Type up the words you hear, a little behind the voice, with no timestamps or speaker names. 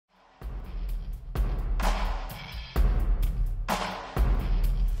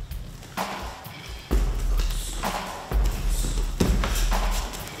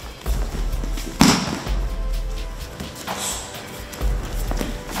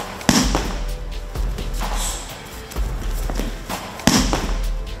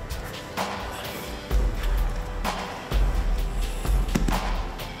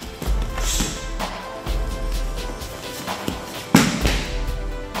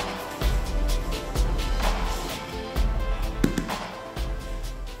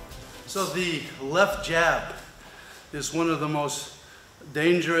So the left jab is one of the most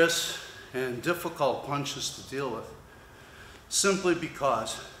dangerous and difficult punches to deal with, simply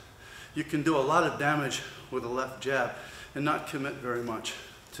because you can do a lot of damage with a left jab and not commit very much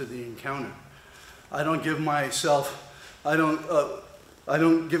to the encounter. I don't give my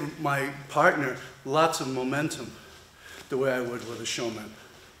partner lots of momentum the way I would with a shomen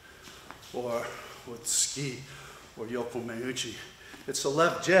or with ski or yoko meuchi. It's a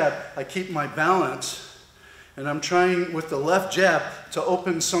left jab. I keep my balance, and I'm trying with the left jab to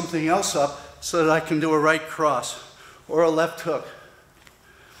open something else up so that I can do a right cross or a left hook.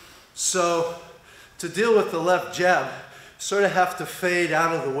 So to deal with the left jab, you sort of have to fade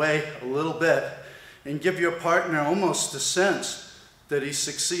out of the way a little bit and give your partner almost a sense that he's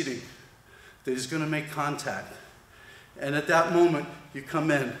succeeding, that he's going to make contact. And at that moment, you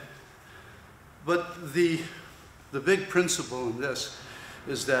come in. But the big principle in this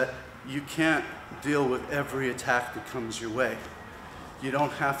is that you can't deal with every attack that comes your way. You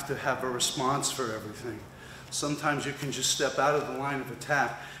don't have to have a response for everything. Sometimes you can just step out of the line of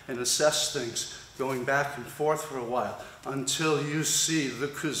attack and assess things, going back and forth for a while until you see the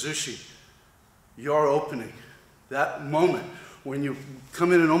kuzushi, your opening. That moment when you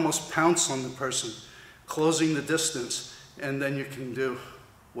come in and almost pounce on the person, closing the distance, and then you can do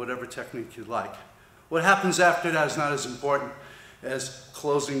whatever technique you like. What happens after that is not as important as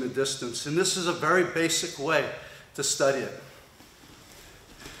closing the distance. And this is a very basic way to study it.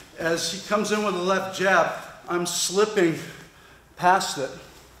 As he comes in with a left jab, I'm slipping past it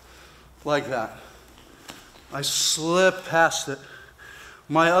like that. I slip past it.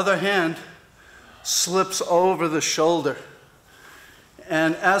 My other hand slips over the shoulder.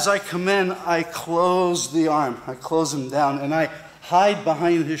 And as I come in, I close the arm. I close him down, and I hide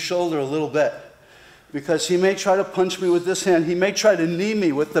behind his shoulder a little bit, because he may try to punch me with this hand. He may try to knee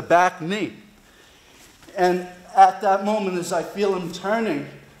me with the back knee. And at that moment, as I feel him turning,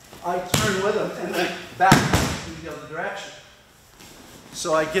 I turn with him and then back in the other direction.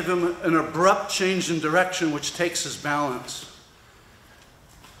 So I give him an abrupt change in direction, which takes his balance.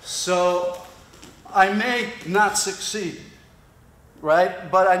 So I may not succeed, right?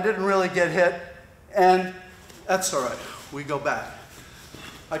 But I didn't really get hit, and that's all right. We go back.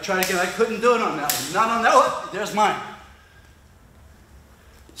 I tried again. I couldn't do it on that one. Not on that one. Oh, there's mine.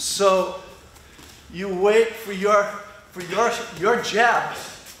 So you wait for your jab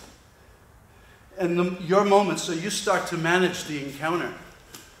and your moment, so you start to manage the encounter.